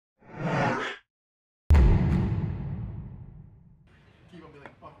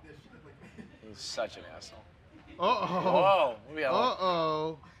He's such an asshole. Uh-oh. Whoa.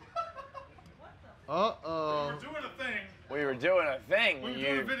 Uh-oh. Uh-oh. We were doing a thing. We were doing a thing. We were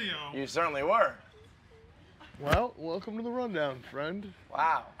doing a video. You certainly were. Well, welcome to the rundown, friend.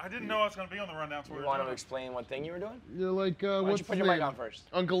 Wow. I didn't know I was going to be on the rundown. So You want to explain what thing you were doing? You're like, Why don't what's you put his your mic name? on first?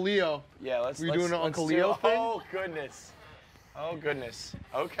 Uncle Leo. Yeah, let's. Were you doing an Uncle do- Leo thing? Oh goodness. Oh goodness.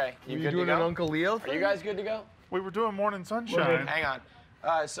 Okay. Were you good doing to an go? Uncle Leo thing? Are you guys good to go? We were doing Morning Sunshine. Hang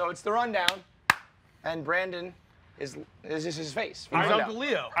on. So it's the rundown, and Brandon is his face. He's Rundown. Uncle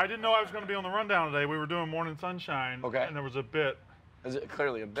Leo. I didn't know I was going to be on the rundown today. We were doing Morning Sunshine. Okay. And there was a bit. Is it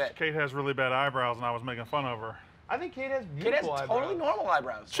clearly a bit? Kate has really bad eyebrows, and I was making fun of her. I think Kate has Kate has beautiful totally eyebrows. normal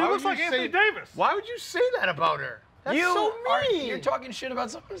eyebrows. She looks like Anthony Davis. Why would you say that about her? That's so mean. You're talking shit about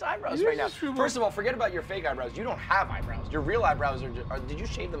someone's eyebrows You're right now. just true- First of all, forget about your fake eyebrows. You don't have eyebrows. Your real eyebrows are did you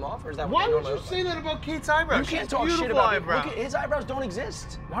shave them off, or is that Why what they would normally you look say like? that about Kate's eyebrows? You can't She has talk shit beautiful about eyebrows. Look at his eyebrows don't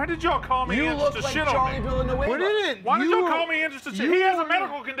exist. Why did y'all call me You in look just to like shit Johnny on me? Villanueva. We didn't. Why did You y'all were- call me in just to shit? you He has a were-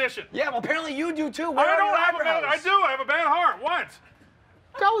 medical condition. Yeah, well apparently you do too. Where I are don't your have a eyebrows? bad. I do. I have a bad heart. What?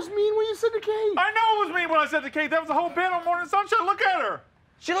 That was mean when you said to Kate. I know it was me when I said to Kate. That was the whole bit on Morning Sunshine. Look at her.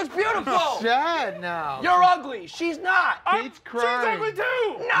 She looks beautiful. Sad now. You're ugly. She's not. Kate's crying. She's ugly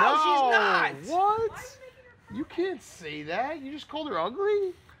too. No, she's not. What? You can't say that. You just called her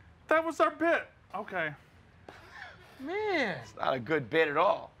ugly? That was our bit. Okay. Man. It's not a good bit at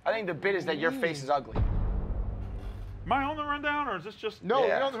all. I think the bit is that your face is ugly. Am I on the rundown, or is this just? No,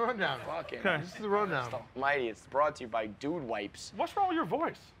 Yeah. we're on the rundown. Fucking. Okay. This is the rundown. Almighty, it's brought to you by Dude Wipes. What's wrong with your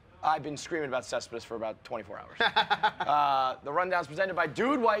voice? I've been screaming about Cespedes for about 24 hours. The rundown's presented by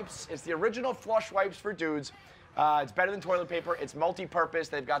Dude Wipes. It's the original flush wipes for dudes. It's better than toilet paper. It's multi-purpose.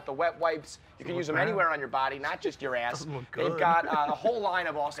 They've got the wet wipes. You can use them anywhere on your body, not just your ass. Doesn't look They've good. got a whole line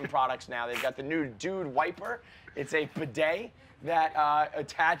of awesome products now. They've got the new Dude Wiper. It's a bidet that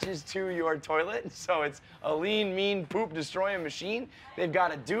attaches to your toilet. So it's a lean, mean, poop-destroying machine. They've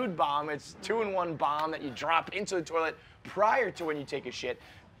got a Dude Bomb. It's 2-in-1 bomb that you drop into the toilet prior to when you take a shit.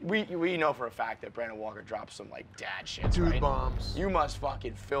 We know for a fact that Brandon Walker drops some like dad shits, Dude right? bombs. You must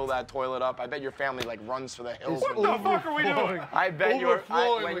fucking fill that toilet up. I bet your family like runs for the hills. It's What the fuck are we doing? I bet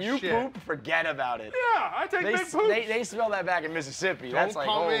overflowing when with you shit. poop, forget about it. Yeah, I take They, big s- poops. they smell that back in Mississippi. That's like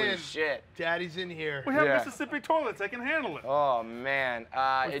come holy in. shit. Daddy's in here. We have Yeah. Mississippi toilets. They can handle it. Oh man, We it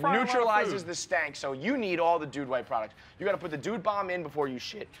fry a lot of neutralizes food. the stank. So you need all the Dude Wipe products. You got to put the Dude Bomb in before you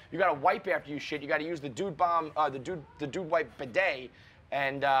shit. You got to wipe after you shit. You got to use the Dude Bomb, the Dude Wipe bidet,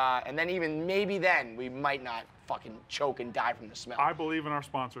 and then even maybe then we might not fucking choke and die from the smell. I believe in our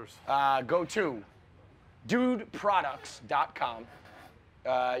sponsors. Go to dudeproducts.com.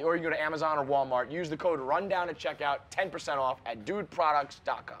 Or you can go to Amazon or Walmart. Use the code RUNDOWN at checkout, 10% off at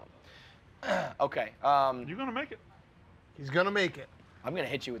dudeproducts.com. Okay. You gonna make it? He's gonna make it. I'm going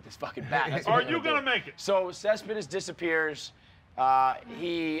to hit you with this fucking bat. That's what Are I'm you do. gonna make it? So Cespedes disappears.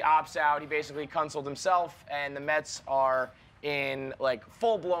 He opts out. He basically cunceled himself, and the Mets are in like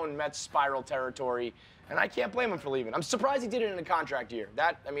full-blown Mets spiral territory. And I can't blame him for leaving. I'm surprised he did it in a contract year.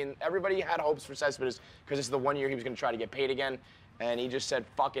 I mean, everybody had hopes for Cespedes because this is the 1 year he was going to try to get paid again. And he just said,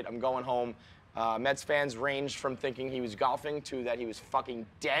 fuck it, I'm going home. Mets fans ranged from thinking he was golfing to that he was fucking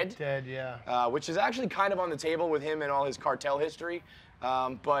dead. Dead, yeah. Which is actually kind of on the table with him and all his cartel history.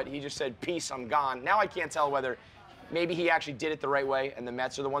 But he just said, peace, I'm gone. Now I can't tell whether maybe he actually did it the right way and the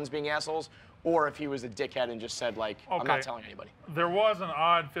Mets are the ones being assholes, or if he was a dickhead and just said, like, I'm not telling anybody. There was an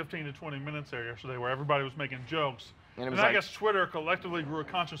odd 15 to 20 minutes there yesterday where everybody was making jokes. And it And was I like- guess Twitter collectively grew a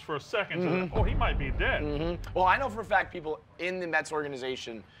conscience for a second. So oh, he might be dead. Well, I know for a fact people in the Mets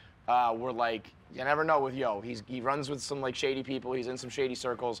organization were like, you never know with Yo. He runs with some like shady people. He's in some shady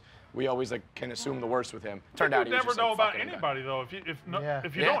circles. We always like can assume the worst with him. Turned out You he was never just, know like, about fucking a guy. anybody though. If you Yeah.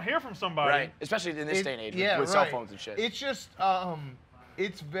 don't hear from somebody, Right, especially in this day and age with cell phones and shit. It's just,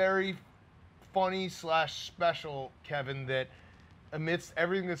 it's very funny / special, Kevin, that amidst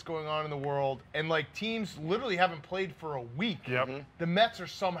everything that's going on in the world, and like teams literally haven't played for a week. Yep. The Mets are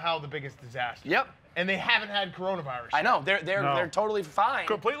somehow the biggest disaster. Yep. And they haven't had coronavirus. I know they're No. totally fine.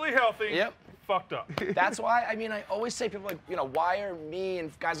 completely healthy. Yep. Fucked up. That's why I mean I always say people like why are me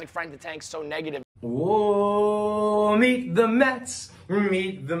and guys like Frank the Tank so negative? Whoa, meet the Mets,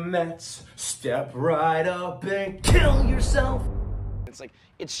 step right up and kill yourself. It's like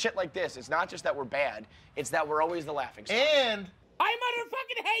it's shit like this. It's not just that we're bad. It's that we're always the laughing stock. And I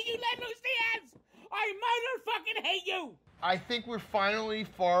motherfucking hate you, Len Lucians! I motherfucking hate you! I think we're finally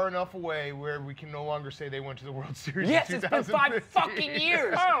far enough away where we can no longer say they went to the World Series. Yes, in it's been 5 fucking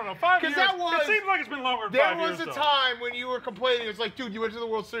years. I don't know, 5 years. That was, it seems like it's been longer than 5 years. There was a though. time when you were complaining. It's like, dude, you went to the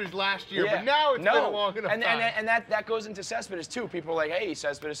World Series last year, Yeah. but now it's been a long enough time. And that goes into Cespedes too. People are like, hey,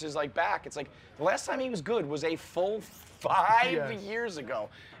 Cespedes is like back. It's like the last time he was good was a full 5 years ago.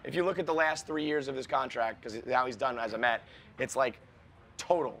 If you look at the last 3 years of his contract, because now he's done as a Met, it's like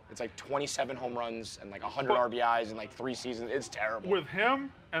total. It's like 27 home runs and like 100 RBIs in like 3 seasons. It's terrible. With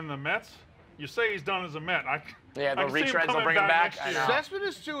him and the Mets, you say he's done as a Met. Yeah, the I can see him retreads will coming bring him back. next I year. know.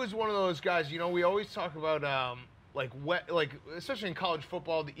 Cespedes too is one of those guys. You know, we always talk about like especially in college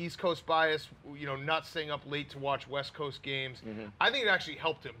football, the East Coast bias. You know, not staying up late to watch West Coast games. I think it actually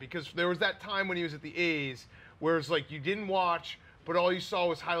helped him because there was that time when he was at the A's where it's like you didn't watch, but all you saw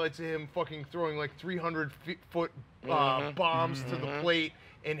was highlights of him fucking throwing like 300-foot bombs to the plate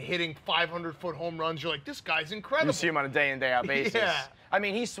and hitting 500-foot home runs. You're like, this guy's incredible. You see him on a day in, day out basis. Yeah. I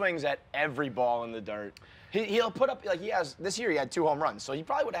mean, he swings at every ball in the dirt. He'll put up, like he has, this year he had 2 home runs, so he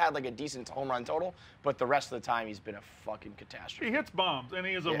probably would have had like a decent home run total, but the rest of the time he's been a fucking catastrophe. He hits bombs, and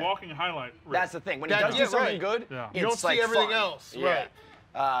he is a walking highlight reel. That's the thing. When he does do something good, you don't it's see like everything fun. else. Yeah.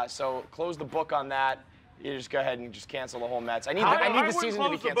 Right. So close the book on that. You just go ahead and just cancel the whole Mets. I need I the season to be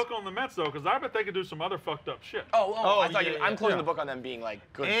close the canceled. book on the Mets, though, because I bet they could do some other fucked up shit. I thought yeah, I'm closing the book on them being like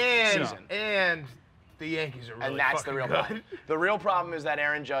good season. And the Yankees are really And that's the fucking real good. problem. The real problem is that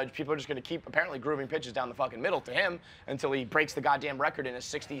Aaron Judge, people are just going to keep apparently grooving pitches down the fucking middle to him until he breaks the goddamn record in a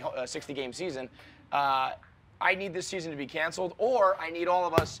 60-game season. I need this season to be canceled, or I need all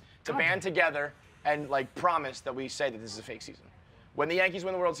of us to band together and like promise that we say that this is a fake season. When the Yankees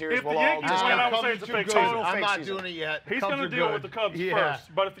win the World Series, If we'll the all Yankees just win, go. I will say it's a fake season. I'm fake not season. doing it yet. He's Cubs going are to deal good. with the Cubs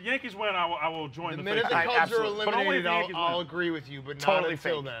first, but if the Yankees win, I will join The the minute fake the season. Cubs are absolutely. But only if eliminated, the Yankees I'll win. agree with you, but not Totally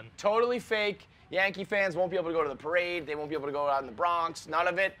until fake. then. Totally fake. Yankee fans won't be able to go to the parade. They won't be able to go out in the Bronx. None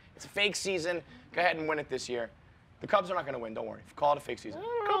of it. It's a fake season. Go ahead and win it this year. The Cubs are not going to win. Don't worry. Call it a fake season. I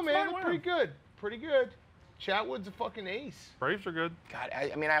don't know, Cubs man. might They're win. pretty good. Pretty good. Chatwood's a fucking ace. Braves are good. God,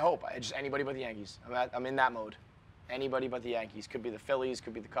 I mean, I hope. Just anybody but the Yankees. I'm in that mode. Anybody but the Yankees. Could be the Phillies.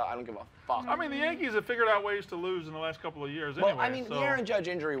 Could be the Cubs. I don't give a fuck. I mean, the Yankees have figured out ways to lose in the last couple of years well, anyway. I mean, so. the Aaron Judge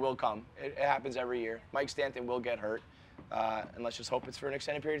injury will come. It happens every year. Mike Stanton will get hurt. And let's just hope it's for an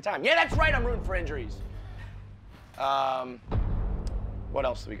extended period of time. Yeah, that's right. I'm rooting for injuries. What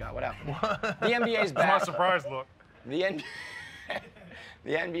else do we got? What happened? The NBA's That's my back. surprise look. The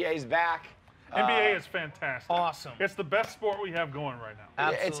NBA's back. NBA is fantastic. Awesome. It's the best sport we have going right now.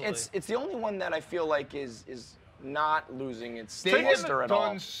 Absolutely. It's the only one that I feel like is not losing its They have luster at all.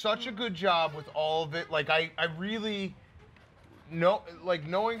 done such a good job with all of it. Like I really know, like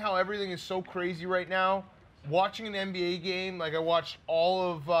knowing how everything is so crazy right now. Watching an NBA game, like I watched all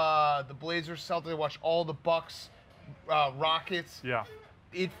of the Blazers, Celtics. I watched all the Bucks, Rockets. Yeah.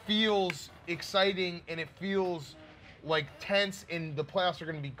 It feels exciting and it feels like tense, and the playoffs are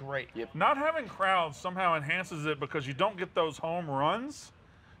going to be great. Yep. Not having crowds somehow enhances it because you don't get those home runs.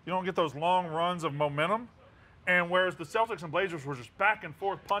 You don't get those long runs of momentum. And whereas the Celtics and Blazers were just back and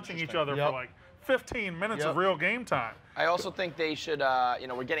forth punching each other for like 15 minutes of real game time. I also think they should,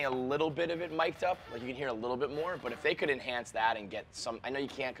 we're getting a little bit of it mic'd up, like you can hear a little bit more, but if they could enhance that and get some, I know you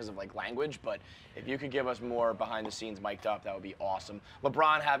can't because of like language, but if you could give us more behind the scenes mic'd up, that would be awesome.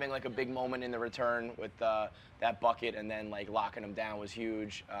 LeBron having like a big moment in the return with that bucket and then like locking him down was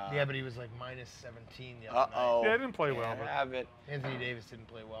huge. Yeah, but he was like minus 17 the other night. Uh-oh. Yeah, he didn't play well. But Have it. Anthony Davis didn't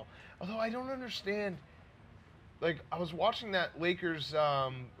play well. Although I don't understand. Like, I was watching that Lakers,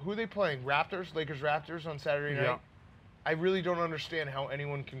 who are they playing? Lakers-Raptors on Saturday night. Yeah. I really don't understand how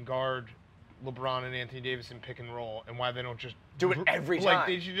anyone can guard LeBron and Anthony Davis in pick and roll and why they don't just Do it every Like, time.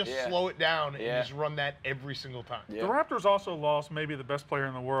 they should just Yeah. slow it down and Yeah. just run that every single time. Yeah. The Raptors also lost maybe the best player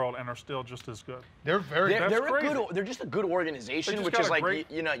in the world and are still just as good. They're very They're, good. That's they're, crazy. they're just a good organization, just which got is a like, great-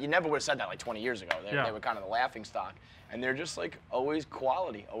 you never would have said that like 20 years ago. Yeah. They were kind of the laughing stock. And they're just like always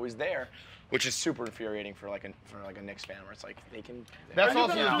quality, always there, which is super infuriating for like a Knicks fan where it's like they can. That's Are you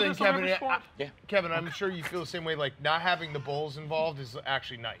also gonna the do thing, this on Kevin. every sport? Yeah. Kevin, I'm sure you feel the same way. Like, not having the Bulls involved is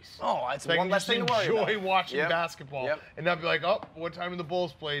actually nice. Oh, it's Like, one you less just thing to worry about. enjoy watching Yep. basketball Yep. and not be like, oh, what time do the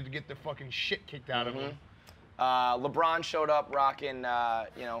Bulls play to get the fucking shit kicked out of them? LeBron showed up rocking, a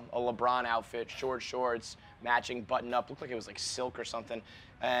LeBron outfit, short shorts, matching button up. Looked like it was like silk or something.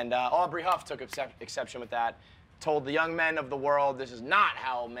 And Aubrey Huff took exception with that. Told the young men of the world this is not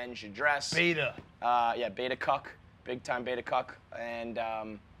how men should dress. Beta. Beta cuck, big time beta cuck. And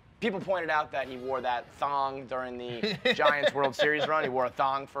people pointed out that he wore that thong during the Giants World Series run. He wore a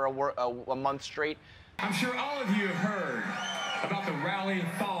thong for a month straight. I'm sure all of you have heard about the rally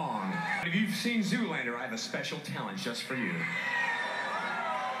thong. If you've seen Zoolander, I have a special talent just for you.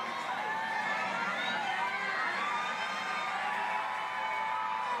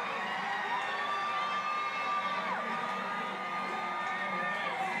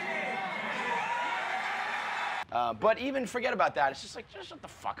 But even forget about that. It's just like, just shut the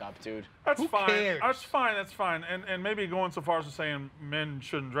fuck up, dude. That's fine. cares? That's fine. That's fine. And maybe going so far as to saying men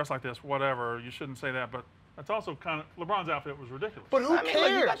shouldn't dress like this, whatever. You shouldn't say that. But that's also kind of LeBron's outfit was ridiculous. But who I mean, cares?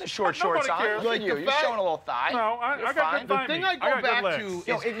 like, you got the short shorts on. cares. Look at you. You're showing a little thigh. No, I You're got fine. good thigh The thing meat. I go got back good to legs.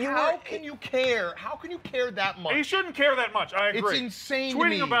 is if you how were- can you care? How can you care that much? He shouldn't care that much. I agree. It's insane to Tweeting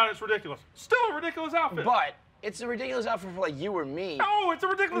me. about it's ridiculous. Still a ridiculous outfit. But it's a ridiculous outfit for like you or me. No, it's a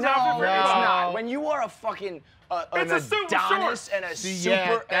ridiculous No, outfit for it's anybody. not. When you are a fucking an It's a super Adonis short. and a See, super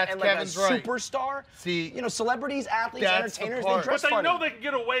yeah, that's and like Kevin's a right. superstar. See, you know, celebrities, athletes, that's the entertainers, part. they dress But they funny. know they can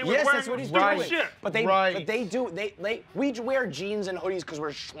get away with Yes, wearing that's what he's stupid doing. shit. But they, Right. but they do. We wear jeans and hoodies because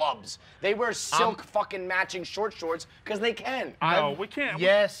we're schlubs. They wear silk fucking matching short shorts because they can. No, we can't.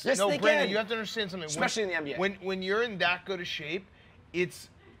 Yes. Yes, no, they Brandon, can. you have to understand something. Especially in the NBA. When you're in that good a shape, it's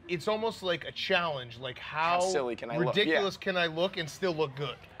almost like a challenge. Like how silly can I look? ridiculous can I look and still look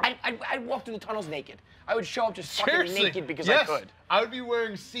good? I'd walk through the tunnels naked. I would show up just fucking Seriously. naked because yes. I could. I would be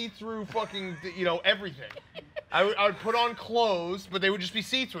wearing see-through fucking, everything. I would put on clothes, but they would just be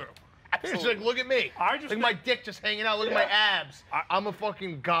see-through. It's Absolutely. like, look at me. I just look at my think- dick just hanging out. Look at my abs. I'm a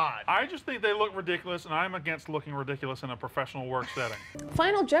fucking god. I just think they look ridiculous, and I'm against looking ridiculous in a professional work setting.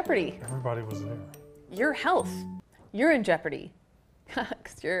 Final Jeopardy. Everybody was there. Your health. You're in jeopardy.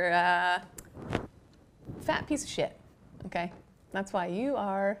 Because you're a fat piece of shit. Okay? That's why you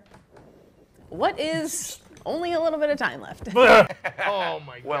are. What is only a little bit of time left? Oh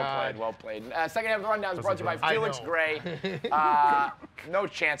my Well god. played, well played. Second half of the rundown is brought to you by I Felix know. Gray. No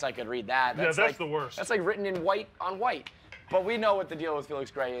chance I could read that. Yeah, that's like, the worst. That's like written in white on white. But we know what the deal with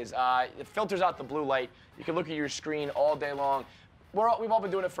Felix Gray is. It filters out the blue light. You can look at your screen all day long. We've all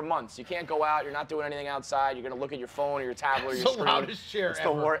been doing it for months. You can't go out. You're not doing anything outside. You're going to look at your phone or your tablet or your It's the screen. loudest chair It's ever.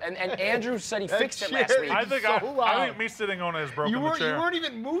 the worst. And Andrew said he That fixed it chair last week. is I think so I loud. think me sitting on it has broken You the chair. weren't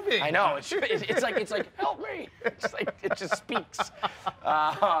even moving. I know. It's like help me. It's like it just speaks.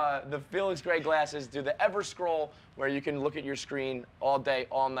 The Felix Gray glasses do the ever scroll, where you can look at your screen all day,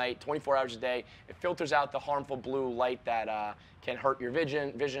 all night, 24 hours a day. It filters out the harmful blue light that can hurt your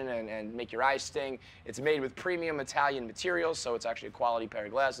vision and make your eyes sting. It's made with premium Italian materials, so it's actually a quality pair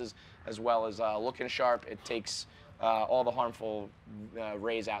of glasses, as well as looking sharp. It takes all the harmful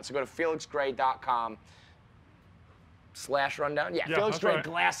rays out. So go to felixgray.com/rundown. Yeah,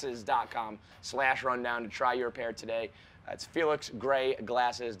 felixgrayglasses.com/rundown to try your pair today. That's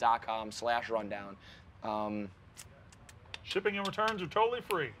felixgrayglasses.com/rundown. Shipping and returns are totally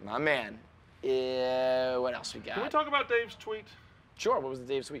free. My man. What else we got? Can we talk about Dave's tweet? Sure. What was the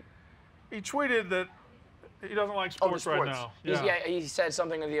Dave's tweet? He tweeted that he doesn't like Oh, the sports right sports. now. He said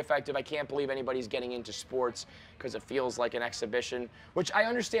something to the effect of, I can't believe anybody's getting into sports because it feels like an exhibition, which I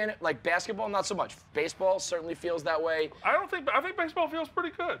understand. Like basketball, not so much. Baseball certainly feels that way. I think baseball feels pretty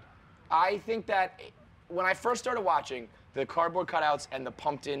good. I think that when I first started watching, the cardboard cutouts and the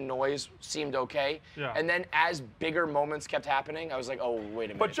pumped-in noise seemed okay. Yeah. And then as bigger moments kept happening, I was like, oh, wait a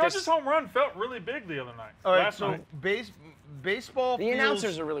minute. But Judge's home run felt really big the other night. All right, Last so night. baseball The feels,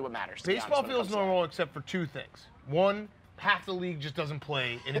 announcers are really what matters. to be baseball honest, when it feels comes to that. normal except for two things. One, half the league just doesn't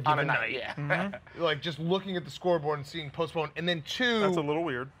play in a On a given night, night. yeah. Like just looking at the scoreboard and seeing postponed. And then two, That's a little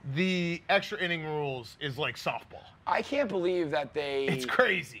weird. the extra inning rules is like softball. I can't believe that they. It's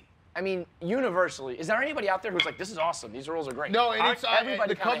crazy. I mean, universally, is there anybody out there who's like, this is awesome, these rules are great? No, and it's everybody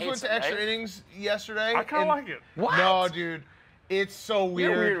the kinda Cubs went hates to them, extra right? innings yesterday. I kind and- of like it. What? No, dude, it's so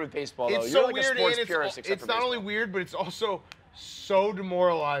weird. You're weird with baseball, though. It's You're so like a weird, sports and purist except it's for not only baseball. weird, but it's also so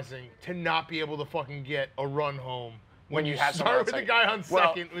demoralizing to not be able to fucking get a run home when you have someone start on with the second. guy on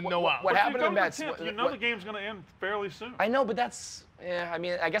Well, second with no out. what But if happened you to go the Mets? to the 10th, you know what- the game's going to end fairly soon. I know, but that's, I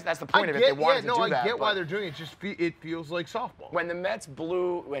mean, I guess that's the I point of it. get, They wanted yeah, no, to do that. I get why but they're doing it. It feels like softball.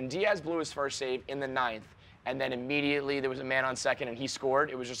 when Diaz blew his first save in the 9th, and then immediately there was a man on second and he scored,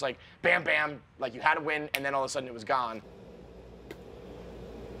 it was just like, bam, bam, like you had to win, and then all of a sudden it was gone.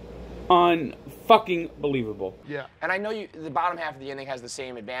 Unfucking believable. Yeah. And I know the bottom half of the inning has the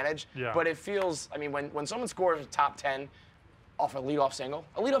same advantage, Yeah. but it feels, I mean, when someone scores a top 10 off a leadoff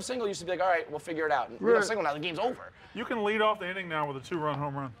single used to be like, all right, we'll figure it out. And leadoff single, now the game's over. You can lead off the inning now with a 2-run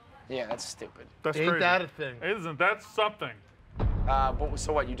home run. Yeah, that's stupid. That's Ain't crazy. that a thing? Isn't that something?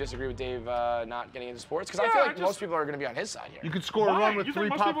 So what? You disagree with Dave not getting into sports? Because I feel like most people are going to be on his side here. You could score a run with You 3 think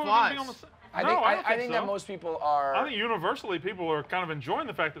most pop people are gonna be on flies. the I think that most people are. I think universally people are kind of enjoying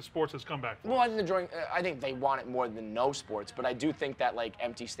the fact that sports has come back. Well, I think I think they want it more than no sports, but I do think that like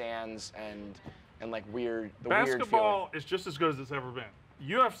empty stands and like weird. Basketball is just as good as it's ever been.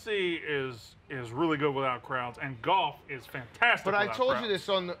 UFC is really good without crowds, and golf is fantastic. But I without told crowds. you this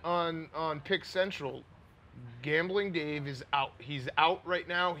on Pick Central. Gambling Dave is out. He's out right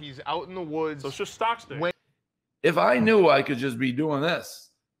now. He's out in the woods. So it's just stock stick. If I knew I could just be doing this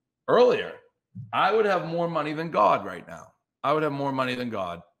earlier, I would have more money than God right now. I would have more money than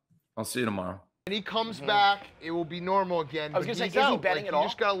God. I'll see you tomorrow. When he comes back, it will be normal again. I was going to say, he's is he betting at all? You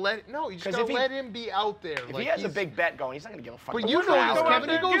just gotta let let him be out there. If he has a big bet going, he's not going to give a fuck. But you know this, Kevin.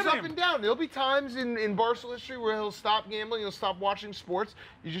 He goes Get up him. and down. There'll be times in Barstool history where he'll stop gambling, he'll stop watching sports.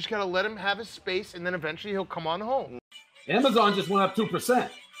 You just gotta let him have his space, and then eventually he'll come on home. Amazon just went up 2%.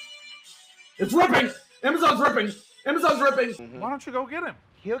 It's ripping. Amazon's ripping. Amazon's ripping. Why don't you go get him?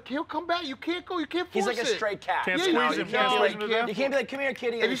 He'll come back. You can't go. You can't force He's like it. a stray cat. Can't Yeah, squeeze you him. can't Can't do squeeze it. him to You death. You can't be like, come here,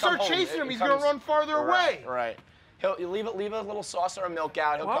 kitty. If and you come start home. chasing him, It he's gonna comes- run farther away. Right. You leave a little saucer of milk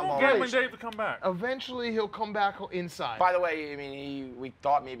out. He'll Why come won't home. Gambling Dave to come back? Eventually, he'll come back inside. By the way, I mean, we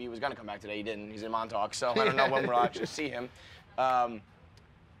thought maybe he was going to come back today. He didn't. He's in Montauk, so I don't know when we'll actually see him.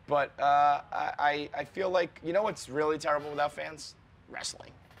 But I feel like, you know what's really terrible without fans?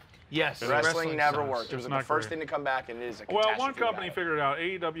 Wrestling. Yes, Wrestling never sucks. worked. It was It's the not first great. thing to come back, and it is a Well, catastrophe one company without it. figured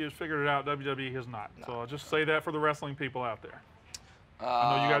it out. AEW has figured it out. WWE has not. So I'll just say that for the wrestling people out there.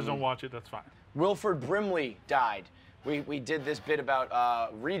 I know you guys don't watch it. That's fine. Wilford Brimley died. We did this bit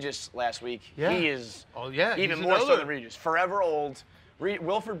about Regis last week. Yeah. He is even he's more so another- than Regis. Forever old.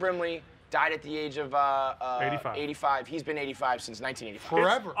 Wilford Brimley died at the age of 85. He's been 85 since 1985.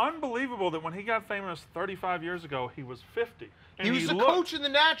 Forever. It's unbelievable that when he got famous 35 years ago, he was 50. And He was the coach in the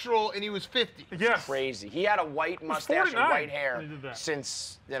Natural, and he was 50. Yes. Crazy. He had a white mustache and 49 white hair when he did that.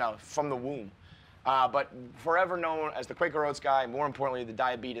 since, from the womb. But forever known as the Quaker Oats guy, more importantly, the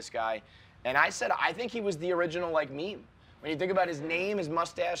diabetes guy. And I think he was the original, meme. When you think about his name, his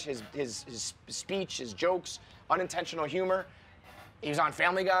mustache, his speech, his jokes, unintentional humor. He was on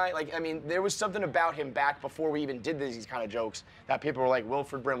Family Guy. There was something about him back before we even did these kind of jokes that people were like,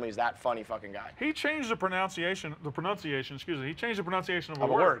 Wilford Brimley is that funny fucking guy. He changed the pronunciation, he changed the pronunciation of Of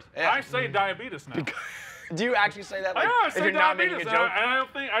a a word. word, yeah. I say diabetes now. Do you actually say that? I if say you're not making diabetes, a joke?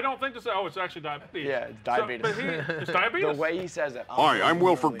 and I don't think to say, oh, it's actually diabetes. Yeah, it's diabetes. It's diabetes. The way he says it. Hi, I'm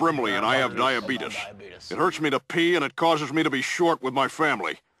Wilford Brimley, and I have diabetes. It hurts me to pee, and it causes me to be short with my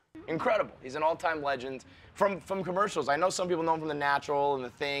family. Incredible. He's an all-time legend. From commercials, I know some people know him from The Natural and The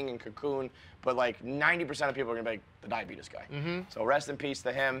Thing and Cocoon, but 90% of people are gonna be like the diabetes guy. So rest in peace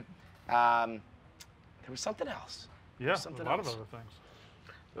to him. There was something else. Yeah, something a lot else. of other things.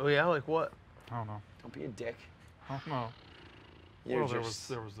 Oh yeah, like what? I don't know. Don't be a dick. I don't know. You're Well, just,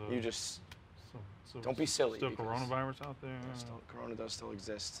 there was you just. some Don't be silly, Still because- coronavirus out there. Corona does still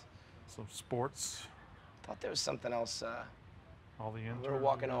exist. Some sports. Thought there was something else. All the interns. We were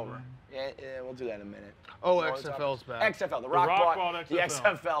walking over. Yeah, we'll do that in a minute. Oh, More on XFL's top. back. XFL. The Rock Rock bought the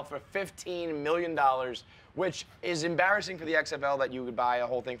XFL. XFL for $15 million, which is embarrassing for the XFL that you would buy a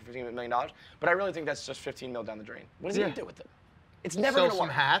whole thing for $15 million. But I really think that's just $15 million down the drain. What is he going to do with it? It's never Sell going to some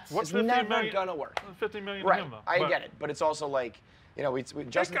work. hats. What's It's 15 never million? going to work. 50 million Right. to him, though. I But get it. But it's also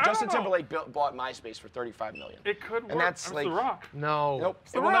Justin I don't know. Timberlake bought MySpace for $35 million. It could work. And that's It's The Rock. No. Nope.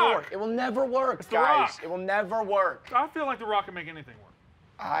 The It will never Rock. work. It will never work, It's The guys. Rock. It will never work. I feel like The Rock can make anything work.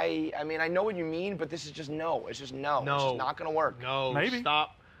 I know what you mean, but this is just no. It's just no. No. It's just not going to work. No. Maybe.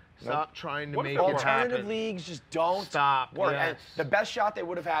 Stop trying to What if make it it works? Alternative happen. leagues just don't Stop, work. yes. And the best shot they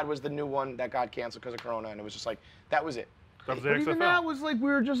would have had was the new one that got canceled because of Corona, and it was just that was it. That was the But XFL. even that was we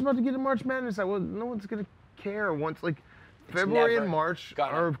were just about to get to March Madness. No one's gonna care once February never and March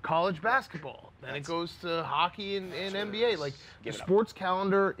gonna. are college basketball. Then it goes to hockey and NBA. The Give it up. sports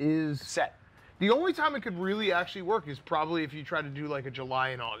calendar is Set. The only time it could really actually work is probably if you try to do a July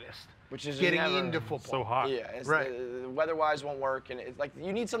and August. Which is getting never into football. So hot. Yeah, Right. The weather-wise won't work, and it's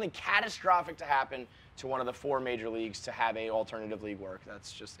you need something catastrophic to happen to one of the 4 major leagues to have a alternative league work.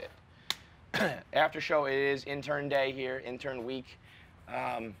 That's just it. After show, it is intern day here, intern week.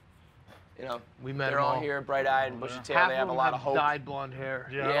 We met they're them all all. here, bright-eyed, bushy tail. Half they have a them lot of hope. dyed blonde hair.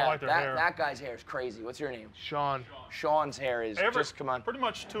 Yeah, I don't like their hair. That guy's hair is crazy. What's your name? Sean. Sean's hair is just come on. Pretty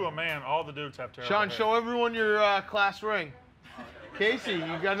much to a man, all the dudes have terrible Sean, hair. show everyone your class ring. Casey, you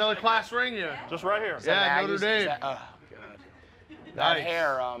got another class ring here. Just right here. Yeah, Aggies? Notre Dame. Oh God. That Nice.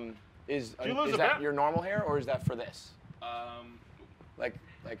 hair is you lose is a that bet? your normal hair or is that for this?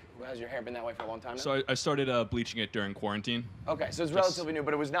 Like, has your hair been that way for a long time now? So I started bleaching it during quarantine. Okay, so it's relatively new,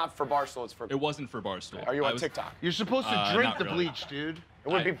 but it was not for Barstool. It's for. It wasn't for Barstool. Are you on TikTok? You're supposed to drink not the really. bleach, dude. It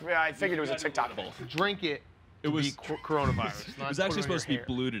would be. I figured it was a TikTok thing. Drink it. It was coronavirus. It was actually supposed to be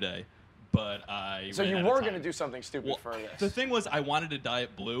blue today, but I. So you were gonna do something stupid for this. The thing was, I wanted to dye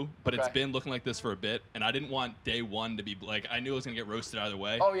it blue, but it's been looking like this for a bit, and I didn't want day one to be like. I knew I was gonna get roasted either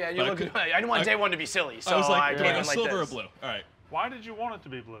way. Oh yeah, you look. I didn't want day one to be silly, so I was like, I like silver or blue. All right. Why did you want it to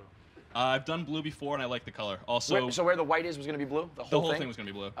be blue? I've done blue before, and I like the color. Also, so where the white is was gonna be blue. The whole thing was gonna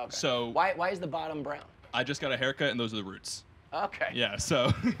be blue. Okay. So why is the bottom brown? I just got a haircut, and those are the roots. Okay. Yeah,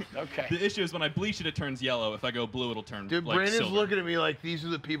 so okay. The issue is when I bleach it, it turns yellow. If I go blue, it'll turn Dude, like Brandon's silver. looking at me like these are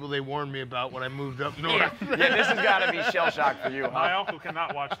the people they warned me about when I moved up north. Yeah, this has got to be shell shock for you, huh? My uncle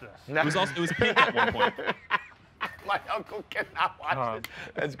cannot watch this. It was pink at one point. My uncle cannot watch it.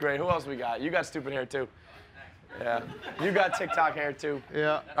 That's great. Who else we got? You got stupid hair too. Yeah. You got TikTok hair too.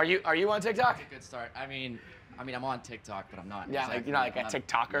 Yeah. Are you on TikTok? That's a good start. I mean, I'm on TikTok, but I'm not. Yeah, exactly, like you're not like a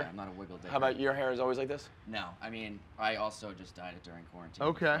TikToker. Yeah, I'm not a wiggle dicker. How about your hair is always like this? No, I mean, I also just dyed it during quarantine.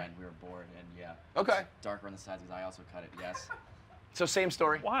 Okay. And we were bored, and yeah. Okay. It's darker on the sides because I also cut it. Yes. So same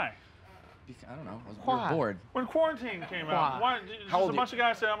story. Why? I don't know. We were bored. When quarantine came out, why? Just a bunch of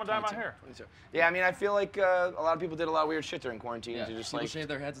guys said, "I'm gonna dye my hair." 22. Yeah, I mean, I feel like a lot of people did a lot of weird shit during quarantine Yeah, to just people like shave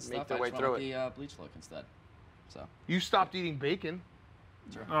their heads and make stuff. their I way just through went it. with the bleach look instead. So. You stopped eating bacon.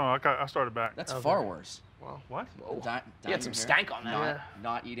 No, I started back. That's far worse. Wow. What? You had some stank on that.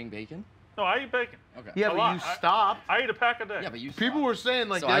 Not eating bacon. No, I eat bacon. Okay. Yeah, but you stopped. I eat a pack a day. Yeah, but you. People were saying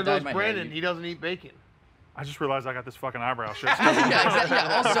like, So I there dyed goes my hair, Brandon. He doesn't eat bacon. I just realized I got this fucking eyebrow shit. Yeah, exactly.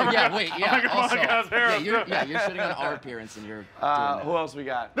 Yeah. Also, yeah. Wait. Yeah. Also. Yeah, You're shitting on our appearance, and you're. Who else we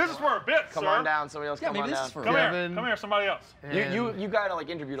got? This is for a bit, Come sir. on down. Somebody else Yeah, come maybe on this down. is for Come Kevin. here. Come here. Somebody else. You gotta like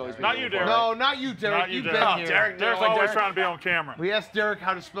interviewed all these people. Not you, Derek. No, not you, Derek. Not you, You've Derek. been No, here. Derek's always trying to be on camera. We asked Derek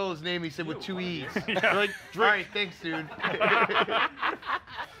how to spell his name. He said with 2 E's. Yeah. We're like, all right, thanks, dude.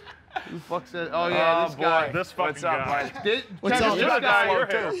 Who fucks that? Oh yeah, this guy. This fucking What's up, guy. buddy? This up? guy,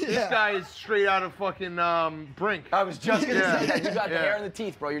 Too. this guy is straight out of fucking Brink. I was just gonna say that. You got the hair and the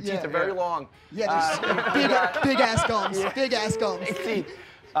teeth, bro. Your teeth are very long. Yeah, big ass gums. Big ass gums. Big teeth.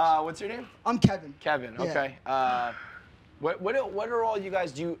 What's your name? I'm Kevin. Kevin. Yeah. Okay. What are all you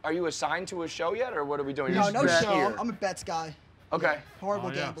guys? Are you assigned to a show yet, or what are we doing? No, You're no just show. here? I'm a bets guy. Okay. Horrible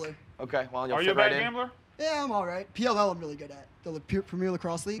Oh, yeah. gambler. Okay. Well, you'll Are fit you a right bad in. gambler? Yeah, I'm all right. PLL I'm really good at. The Premier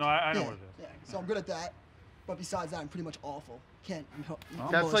Lacrosse League. No, I know yeah, what it is. Yeah, so I'm good at that. But besides that, I'm pretty much awful. Can't.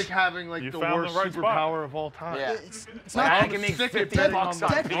 That's like having like You the found worst the right spot. superpower of all time. Yeah. It's Like, not I can make sick of 50 betting bucks on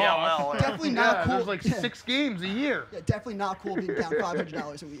on that. PLL. definitely not Yeah, cool. there's like 6 games a year. Yeah, definitely not cool being down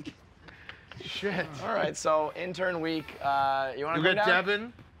 $500 a week. Shit. All right. So intern week. You want to You go got down?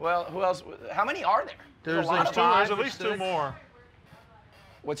 Devin. Well, who else? How many are there? There's a lot like of 2, them. there's 5 at or least 2 6. more.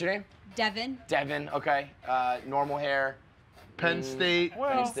 What's your name? Devin. Devin. Okay. Normal hair. Penn State. Well,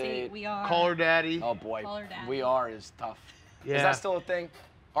 Penn State. We are. Caller Daddy. Oh boy. Call her daddy. We are is tough. Yeah. Is that still a thing?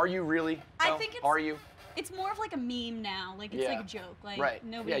 Are you really? I No? think it's. Are you? It's more of like a meme now. Like it's Yeah. like a joke. Like Right.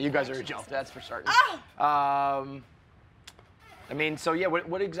 nobody. Yeah, you guys are a actually joke. says That's it. for certain. Ah! I mean, so yeah,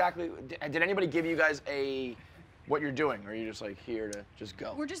 what exactly? Did anybody give you guys what you're doing? Or are you just like here to just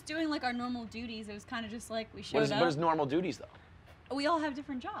go? We're just doing like our normal duties. It was kind of just like we showed What up. is normal duties though? We all have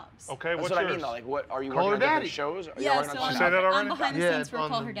different jobs. Okay, That's what's what yours? I mean though. Like, what are you Call working Her on Daddy. different shows? Are you Yeah, working so on Did you shows? say that I'm already? behind the Yeah, scenes for on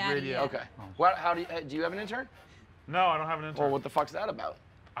Call the Her Daddy. radio. Yeah. Okay. What? How do you have an intern? No, I don't have an intern. Well, what the fuck's that about?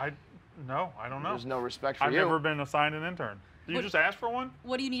 No, I don't know. There's no respect for I've you. never been assigned an intern. Did you What- just ask for one?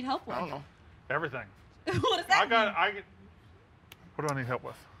 What do you need help with? I don't know. Everything. What does that mean? What do I need help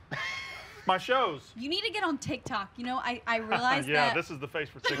with? My shows. You need to get on TikTok. You know, I realized Yeah, that. this is the face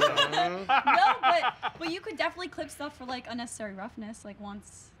for TikTok. No, but you could definitely clip stuff for like unnecessary roughness, like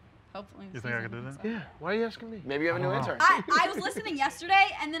once, hopefully. You think I could do that? Yeah. Why are you asking me? Maybe you have a new intern. I was listening yesterday,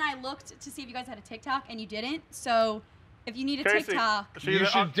 and then I looked to see if you guys had a TikTok, and you didn't. So, if you need a Casey, TikTok, You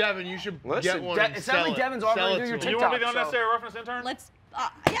should, Devin. You should get one. And it sounds like Devin's offering to do your TikTok. You want to be the so- unnecessary roughness intern? let's.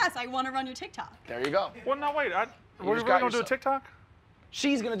 Yes, I want to run your TikTok. There you go. Well, no, wait. We're just really got going to do a yourself. TikTok?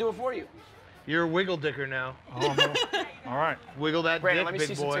 She's gonna do it for you. You're a wiggle dicker now. Oh, no. All right. Wiggle that Brandon, dick, let me big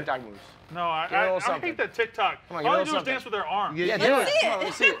see some boy. TikTok moves. No, I Give it a little I something. hate that TikTok. Come on, All give they it a do is little dance with their arms. Yeah, do Let's it. see Come on, it.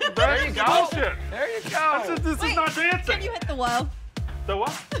 let's see it. That's There you go. bullshit. There you go. This is Wait, not dancing. Can you hit the whoa? The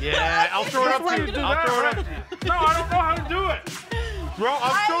what? Yeah, I'll throw it up to you. I'll throw it up to you. No, I don't know how to do it. Bro,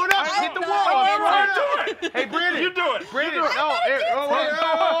 I'll throw it up. I Hit the don't wall. know I'll how throw do it it. up. Hey, Brandon. You do it. Brandon. You do it. Oh, wait.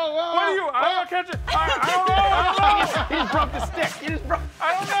 What are you? I don't catch it. I don't know. He just broke the stick. He just broke.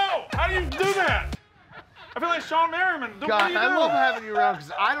 I don't know. How do you do that? I feel like Sean Merriman. What God, do you I do? love having you around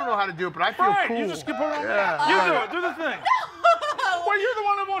because I don't know how to do it, but I feel Right, cool. you just can put it on. Yeah. You do it. Do the thing. Well, you're the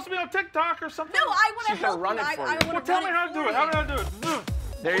one that wants to be on TikTok or something. No, I want to She's gonna help run you. it for you. Well, tell me how to do it. How do I do it?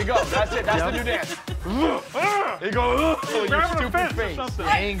 There you go. That's it. That's the new dance. There you go. You Grabbing a stupid fence or face. something.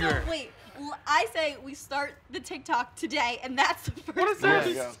 Anger. So, wait, I say we start the TikTok today, and that's the first. What is There this?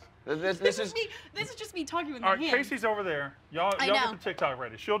 you go. This is me. This is just me talking with my All right, hands. Casey's over there. Y'all I get know. the TikTok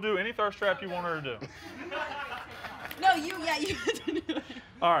ready. She'll do any thirst trap you want her to do. No, you. Yeah, you.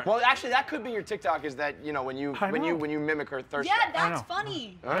 All right. Well, actually, that could be your TikTok. Is that when you mimic her thirst trap. Yeah, that's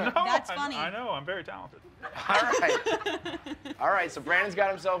funny. I know. That's funny. I know. I'm very talented. All right. All right. So Brandon's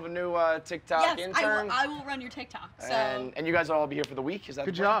got himself a new TikTok Yes, intern. I will run your TikTok. So. And you guys will all be here for the week. Is that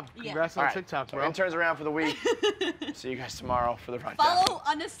Good the plan? job. Congrats on All right. TikTok, So bro. intern's around for the week. See you guys tomorrow for the rundown. Follow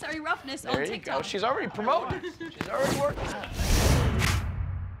Unnecessary Roughness There on you TikTok. go. She's already promoting. She's already working.